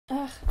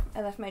Ugh,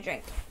 I left my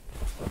drink.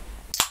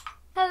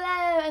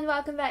 Hello and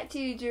welcome back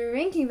to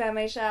Drinking by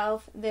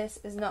Myself. This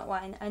is not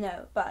wine, I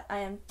know, but I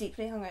am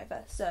deeply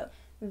hungover, so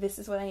this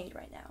is what I need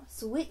right now.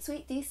 Sweet,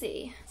 sweet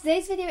DC.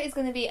 Today's video is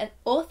going to be an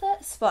author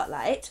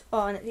spotlight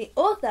on the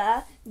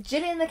author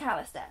Gillian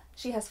McAllister.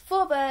 She has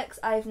 4 books,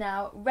 I've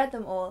now read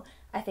them all.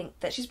 I think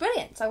that she's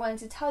brilliant, so I wanted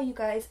to tell you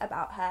guys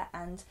about her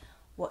and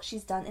what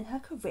she's done in her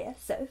career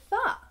so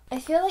far. I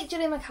feel like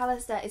Gillian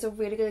McAllister is a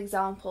really good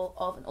example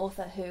of an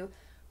author who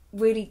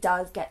really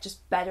does get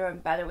just better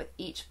and better with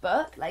each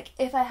book. Like,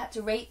 if I had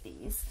to rate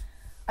these,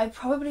 I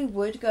probably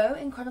would go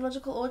in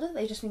chronological order.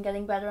 They've just been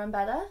getting better and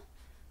better.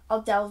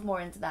 I'll delve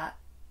more into that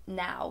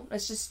now.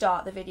 Let's just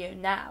start the video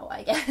now,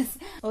 I guess.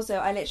 Also,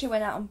 I literally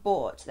went out and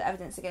bought The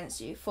Evidence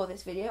Against You for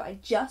this video. I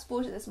just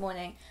bought it this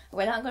morning. I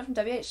went out and got it from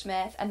W.H.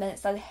 Smith, and then it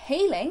started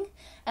hailing,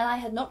 and I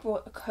had not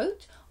brought a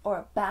coat or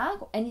a bag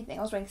or anything.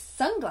 I was wearing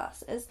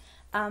sunglasses,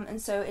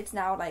 and so it's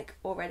now like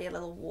already a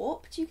little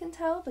warped, you can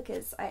tell,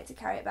 because I had to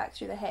carry it back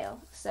through the hail.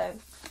 So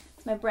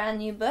it's my brand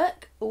new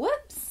book.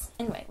 Whoops!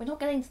 Anyway, we're not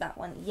getting to that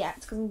one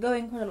yet because I'm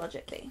going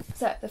chronologically.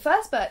 So the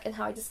first book and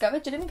how I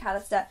discovered Gillian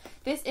McAllister,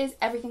 this is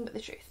Everything But the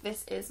Truth.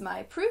 This is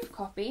my proof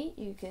copy,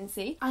 you can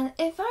see. And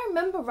if I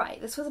remember right,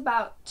 this was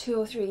about 2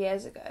 or 3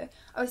 years ago.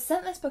 I was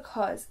sent this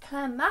because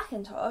Claire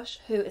McIntosh,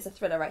 who is a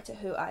thriller writer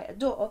who I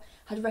adore,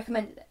 had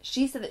recommended it.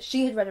 She said that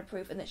she had read a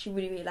proof and that she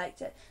really, really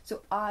liked it.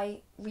 So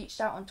I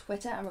reached out on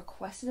Twitter and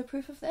requested a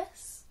proof of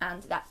this.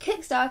 And that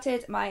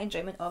kick-started my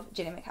enjoyment of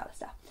Gillian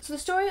McAllister. So the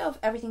story of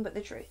Everything But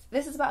the Truth.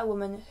 This is about a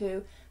woman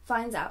who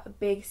finds out a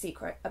big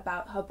secret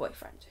about her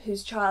boyfriend,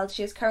 whose child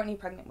she is currently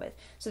pregnant with.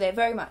 So they're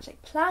very much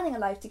like planning a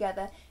life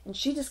together, and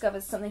she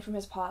discovers something from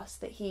his past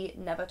that he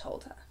never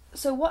told her.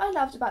 So what I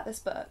loved about this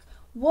book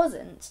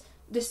wasn't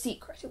the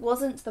secret, it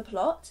wasn't the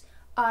plot.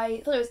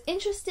 I thought it was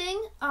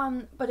interesting,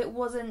 but it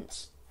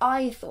wasn't,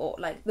 I thought,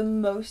 like the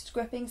most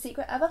gripping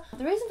secret ever.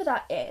 The reason for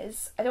that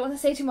is, I don't want to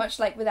say too much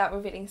like without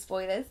revealing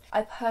spoilers,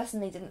 I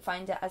personally didn't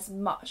find it as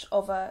much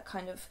of a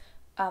kind of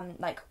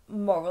like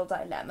moral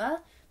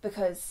dilemma,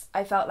 because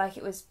I felt like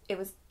it was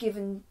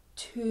given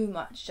too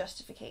much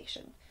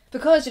justification.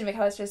 Because Gillian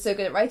McAllister is so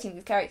good at writing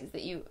these characters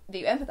that you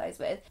empathise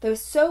with, they were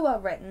so well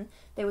written,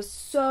 they were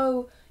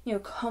so, you know,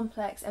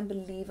 complex and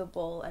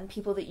believable, and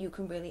people that you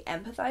can really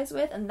empathise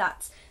with, and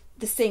that's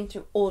the same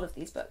through all of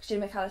these books.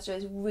 Gillian McAllister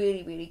is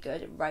really, really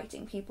good at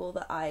writing people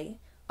that I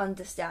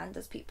understand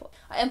as people.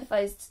 I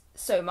empathised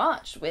so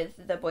much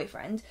with the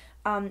boyfriend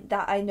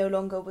that I no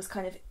longer was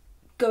kind of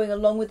going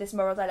along with this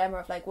moral dilemma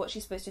of like what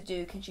she's supposed to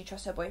do. Can she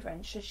trust her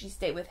boyfriend? Should she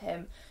stay with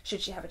him?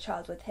 Should she have a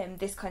child with him?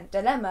 This kind of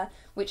dilemma,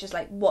 which is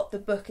like what the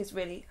book is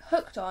really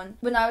hooked on.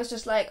 When I was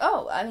just like,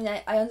 oh, I mean,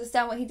 I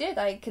understand what he did.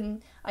 I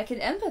can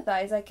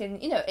empathise. I can,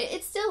 you know,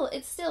 it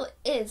still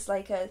is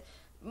like a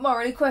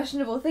morally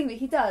questionable thing that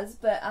he does,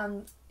 but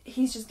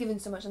he's just given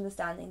so much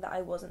understanding that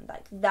I wasn't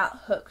like that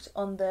hooked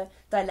on the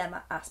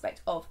dilemma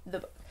aspect of the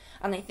book.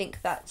 And I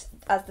think that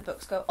as the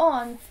books go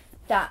on,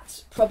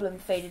 that problem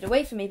faded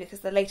away for me, because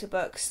the later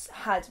books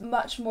had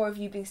much more of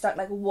you being stuck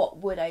like, what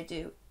would I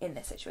do in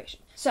this situation?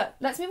 So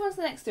let's move on to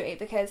the next 3,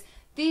 because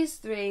these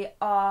 3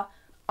 are,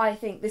 I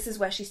think this is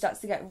where she starts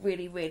to get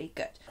really, really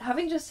good.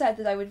 Having just said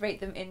that I would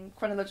rate them in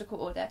chronological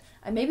order,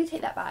 I maybe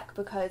take that back,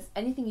 because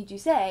Anything You Do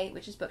Say,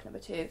 which is book number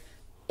 2,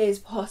 is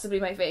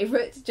possibly my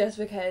favourite, just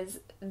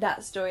because that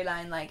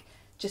storyline like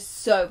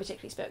just so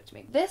particularly spoke to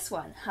me. This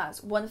one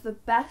has one of the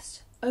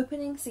best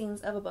opening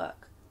scenes of a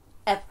book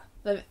ever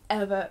that I've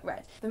ever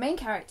read. The main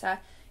character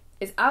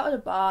is out at a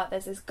bar,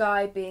 there's this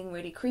guy being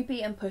really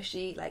creepy and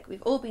pushy, like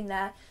we've all been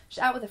there. She's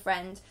out with a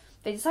friend,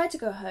 they decide to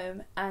go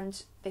home,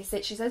 and she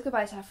says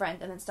goodbye to her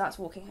friend and then starts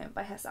walking home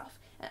by herself.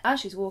 And as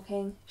she's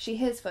walking, she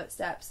hears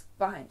footsteps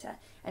behind her,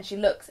 and she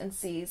looks and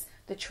sees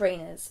the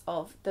trainers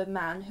of the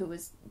man who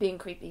was being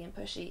creepy and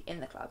pushy in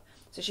the club.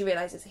 So she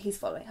realises he's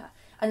following her.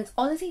 And it's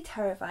honestly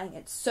terrifying,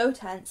 it's so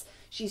tense.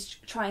 She's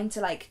trying to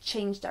like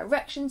change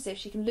direction, see if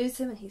she can lose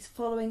him, and he's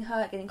following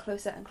her, getting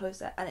closer and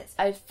closer. And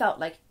I felt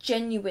like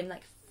genuine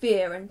like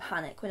fear and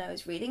panic when I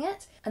was reading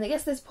it. And it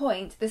gets to this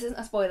point, this isn't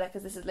a spoiler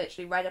because this is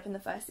literally right up in the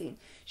first scene.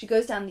 She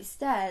goes down these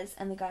stairs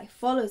and the guy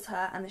follows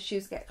her, and the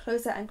shoes get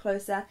closer and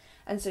closer,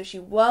 and so she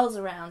whirls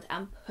around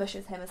and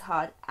pushes him as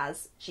hard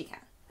as she can.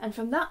 And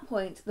from that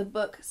point, the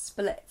book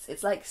splits.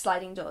 It's like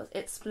sliding doors.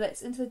 It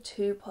splits into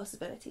 2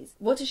 possibilities.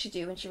 What does she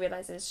do when she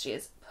realises she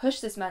has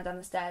pushed this man down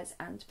the stairs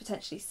and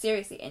potentially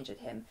seriously injured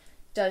him?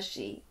 Does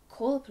she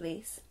call the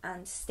police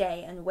and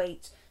stay and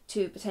wait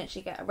to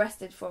potentially get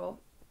arrested for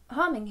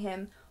harming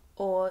him,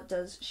 or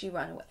does she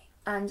run away?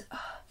 And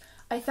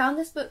I found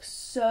this book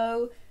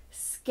so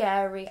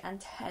scary and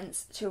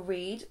tense to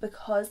read,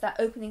 because that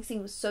opening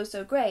scene was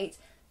so great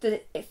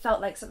that it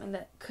felt like something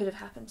that could have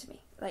happened to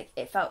me. Like,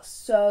 it felt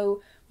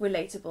so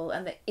relatable,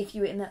 and that if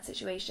you were in that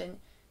situation,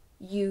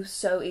 you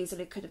so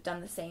easily could have done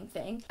the same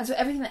thing. And so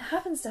everything that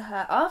happens to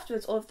her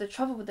afterwards, all of the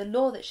trouble with the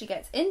law that she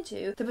gets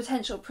into, the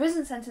potential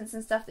prison sentence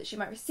and stuff that she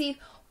might receive,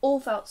 all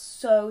felt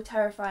so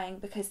terrifying,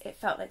 because it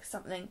felt like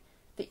something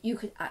that you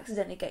could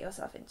accidentally get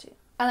yourself into.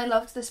 And I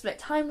loved the split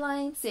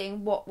timeline,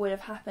 seeing what would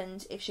have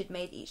happened if she'd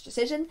made each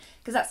decision,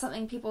 because that's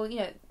something people, you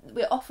know,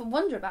 we often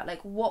wonder about,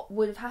 like, what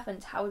would have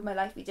happened, how would my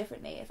life be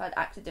differently if I'd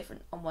acted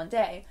different on one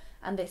day,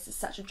 and this is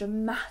such a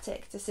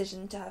dramatic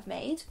decision to have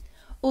made.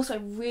 Also, I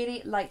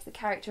really liked the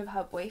character of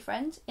her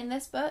boyfriend in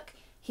this book.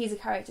 He's a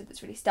character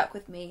that's really stuck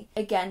with me.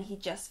 Again, he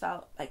just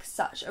felt like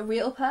such a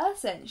real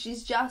person.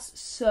 She's just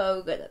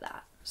so good at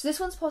that. So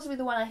this one's possibly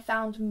the one I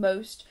found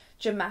most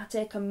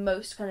dramatic and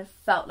most kind of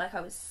felt like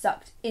I was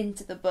sucked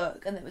into the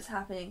book and it was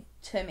happening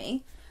to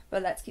me.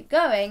 But let's keep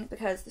going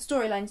because the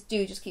storylines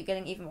do just keep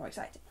getting even more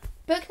exciting.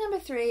 Book number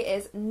 3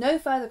 is No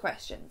Further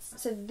Questions.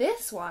 So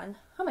this one,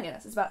 oh my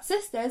goodness, it's about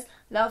sisters.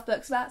 Love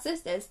books about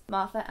sisters.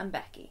 Martha and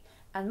Becky.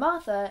 And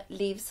Martha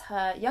leaves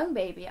her young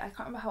baby, I can't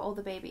remember how old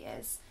the baby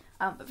is,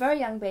 but very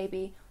young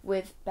baby,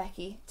 with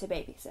Becky to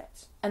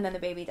babysit. And then the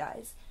baby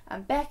dies.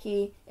 And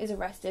Becky is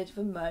arrested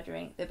for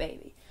murdering the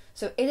baby.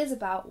 So it is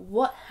about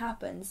what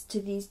happens to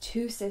these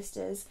two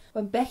sisters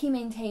when Becky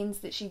maintains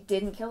that she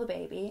didn't kill the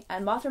baby,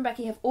 and Martha and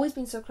Becky have always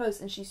been so close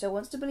and she so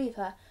wants to believe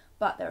her,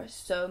 but there are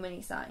so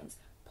many signs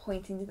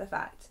pointing to the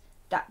fact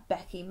that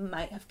Becky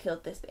might have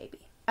killed this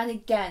baby. And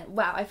again,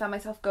 wow, I found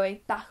myself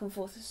going back and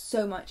forth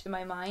so much in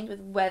my mind with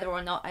whether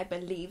or not I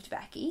believed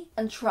Becky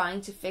and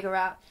trying to figure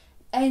out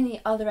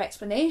any other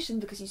explanation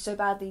because you so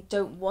badly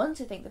don't want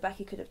to think that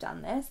Becky could have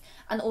done this,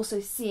 and also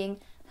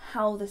seeing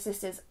how the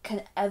sisters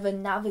can ever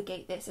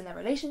navigate this in their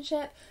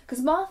relationship,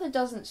 because Martha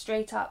doesn't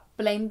straight up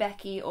blame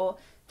Becky or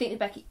think that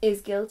Becky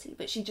is guilty,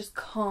 but she just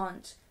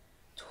can't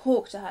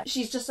talk to her.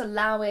 She's just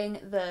allowing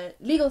the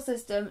legal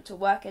system to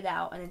work it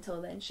out, and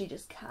until then she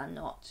just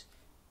cannot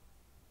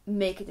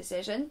make a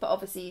decision. But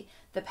obviously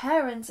the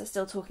parents are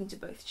still talking to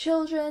both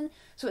children,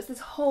 so it's this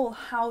whole,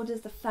 how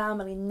does the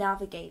family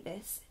navigate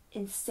this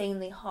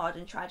insanely hard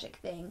and tragic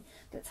thing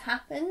that's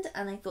happened?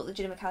 And I thought that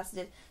Gillian McAllister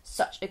did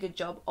such a good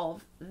job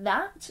of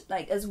that.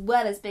 Like, as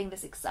well as being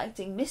this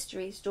exciting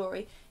mystery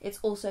story, it's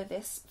also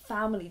this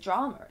family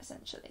drama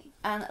essentially.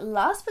 And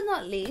last but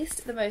not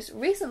least, the most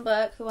recent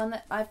book, the one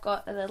that I've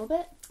got a little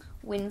bit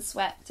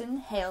windswept and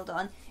hailed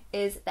on,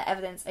 is The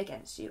Evidence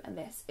Against You, and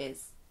this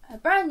is a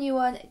brand new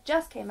one. It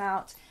just came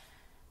out,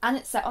 and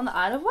it's set on the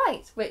Isle of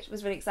Wight, which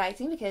was really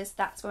exciting because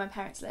that's where my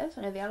parents live.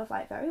 I know the Isle of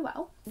Wight very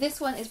well.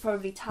 This one is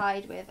probably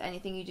tied with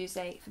Anything You Do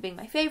Say for being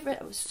my favourite.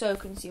 I was so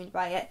consumed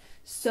by it.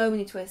 So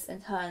many twists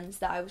and turns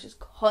that I was just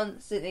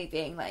constantly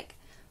being like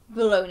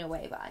blown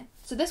away by.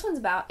 So this one's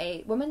about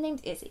a woman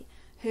named Izzy,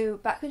 who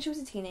back when she was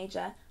a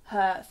teenager,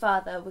 her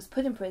father was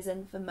put in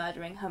prison for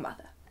murdering her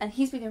mother. And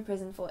he's been in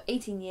prison for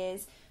 18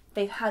 years.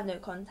 They've had no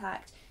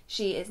contact.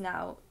 She is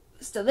now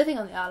still living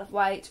on the Isle of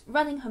Wight,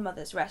 running her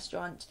mother's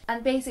restaurant,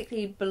 and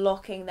basically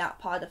blocking that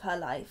part of her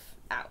life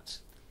out.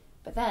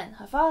 But then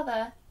her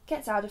father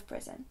gets out of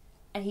prison,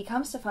 and he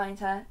comes to find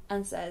her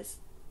and says,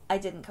 "I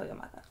didn't kill your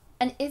mother."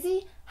 And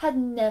Izzy had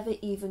never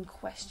even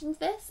questioned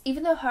this,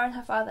 even though her and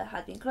her father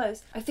had been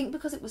close. I think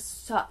because it was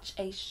such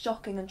a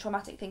shocking and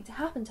traumatic thing to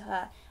happen to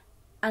her,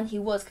 and he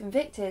was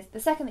convicted, the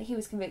second that he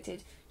was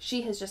convicted,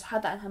 she has just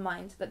had that in her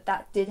mind that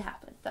that did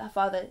happen, that her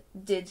father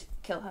did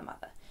kill her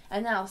mother.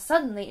 And now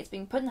suddenly it's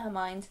being put in her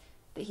mind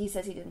that he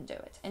says he didn't do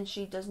it, and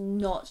she does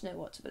not know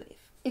what to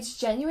believe. It's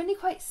genuinely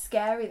quite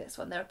scary, this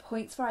one. There are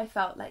points where I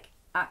felt like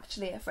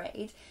actually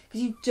afraid,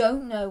 because you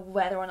don't know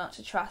whether or not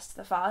to trust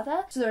the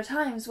father. So there are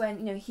times when,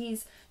 you know,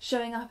 he's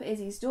showing up at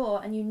Izzy's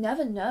door and you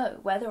never know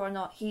whether or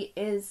not he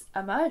is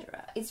a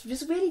murderer. It's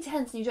just really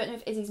tense, and you don't know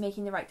if Izzy's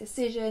making the right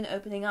decision,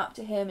 opening up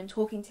to him and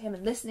talking to him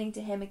and listening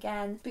to him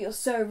again. But you're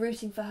so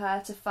rooting for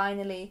her to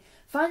finally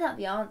find out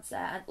the answer,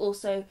 and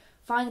also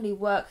finally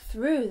work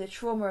through the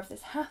trauma of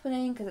this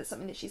happening, because it's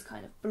something that she's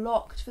kind of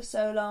blocked for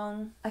so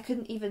long. I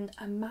couldn't even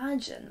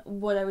imagine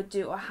what I would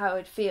do or how I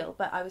would feel,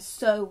 but I was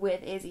so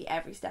with Izzy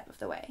every step of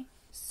the way.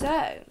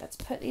 So let's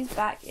put these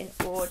back in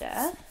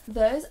order.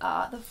 Those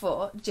are the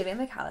 4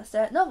 Gillian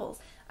McAllister novels.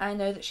 I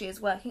know that she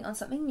is working on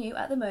something new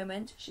at the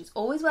moment. She's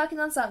always working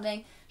on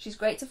something. She's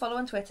great to follow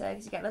on Twitter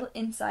because you get little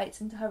insights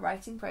into her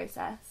writing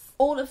process.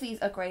 All of these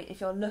are great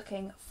if you're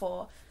looking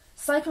for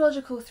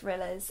psychological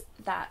thrillers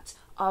that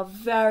are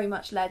very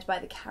much led by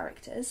the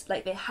characters.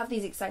 Like, they have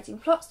these exciting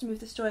plots to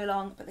move the story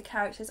along, but the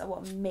characters are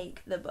what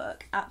make the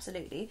book,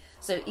 absolutely.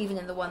 So even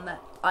in the one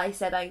that I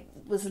said I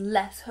was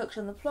less hooked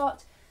on the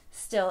plot,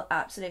 still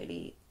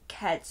absolutely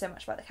cared so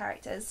much about the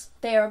characters.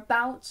 They are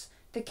about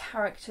the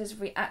characters'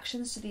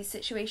 reactions to these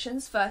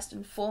situations first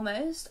and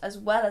foremost, as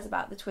well as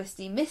about the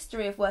twisty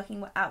mystery of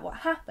working out what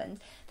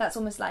happened. That's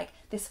almost like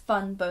this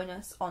fun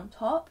bonus on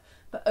top,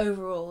 but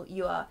overall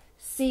you are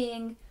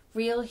seeing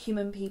real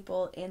human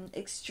people in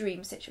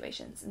extreme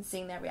situations and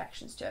seeing their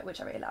reactions to it, which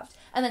I really loved.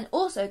 And then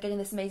also getting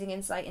this amazing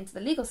insight into the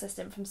legal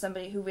system from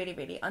somebody who really,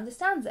 really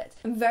understands it.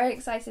 I'm very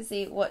excited to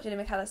see what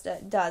Gillian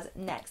McAllister does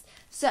next.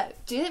 So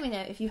do let me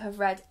know if you have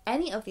read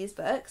any of these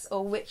books,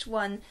 or which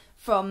one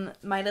from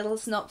my little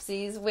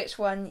synopses which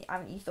one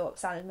you thought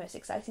sounded most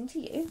exciting to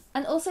you.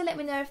 And also let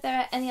me know if there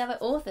are any other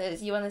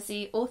authors you want to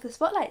see author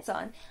spotlights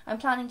on. I'm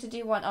planning to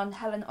do one on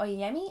Helen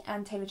Oyeyemi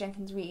and Taylor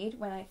Jenkins Reid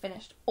when I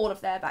finished all of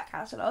their back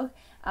catalogue,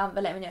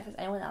 but let me know if there's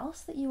anyone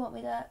else that you want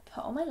me to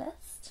put on my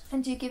list.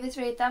 And do give this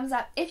video a thumbs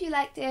up if you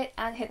liked it,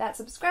 and hit that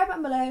subscribe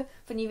button below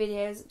for new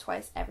videos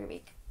twice every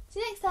week. See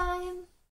you next time!